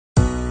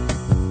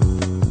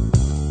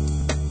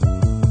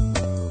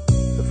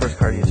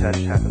card you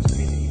touched happens to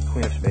be the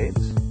Queen of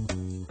Spades.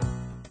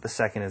 The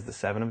second is the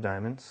Seven of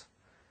Diamonds.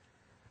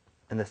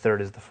 And the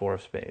third is the Four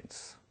of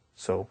Spades.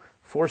 So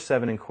 4,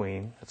 7, and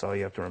Queen, that's all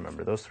you have to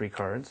remember. Those 3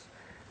 cards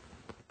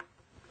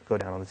go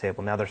down on the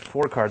table. Now there's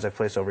 4 cards I've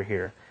placed over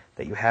here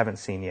that you haven't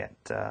seen yet.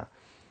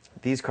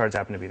 These cards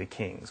happen to be the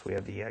kings. We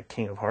have the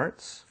King of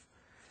Hearts,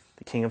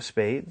 the King of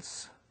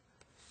Spades,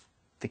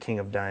 the King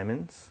of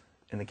Diamonds,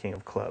 and the King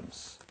of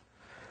Clubs.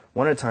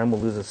 One at a time, we'll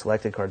lose the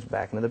selected cards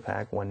back into the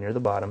pack, 1 near the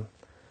bottom,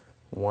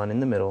 1 in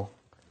the middle,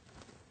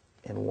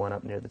 and 1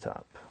 up near the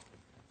top.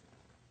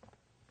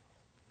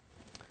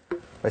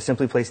 By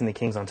simply placing the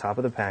kings on top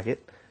of the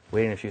packet,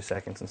 waiting a few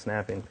seconds, and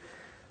snapping,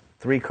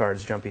 3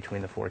 cards jump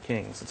between the 4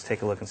 kings. Let's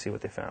take a look and see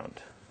what they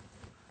found.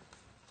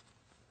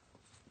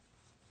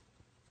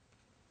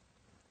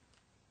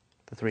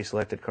 The 3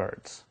 selected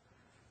cards,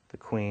 the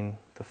Queen,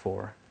 the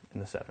 4,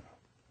 and the 7.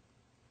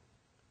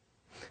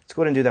 Let's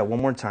go ahead and do that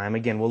one more time.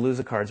 Again, we'll lose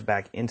the cards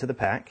back into the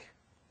pack.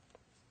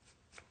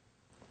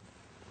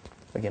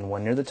 Again,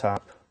 1 near the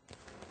top,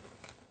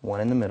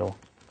 1 in the middle,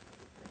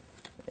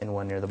 and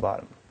 1 near the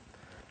bottom.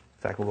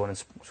 In fact, we'll go ahead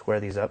and square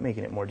these up,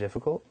 making it more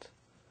difficult.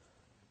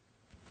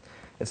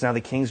 It's now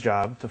the king's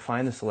job to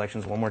find the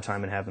selections one more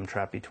time and have them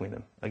trapped between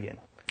them again.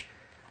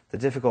 The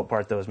difficult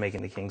part, though, is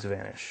making the kings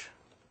vanish.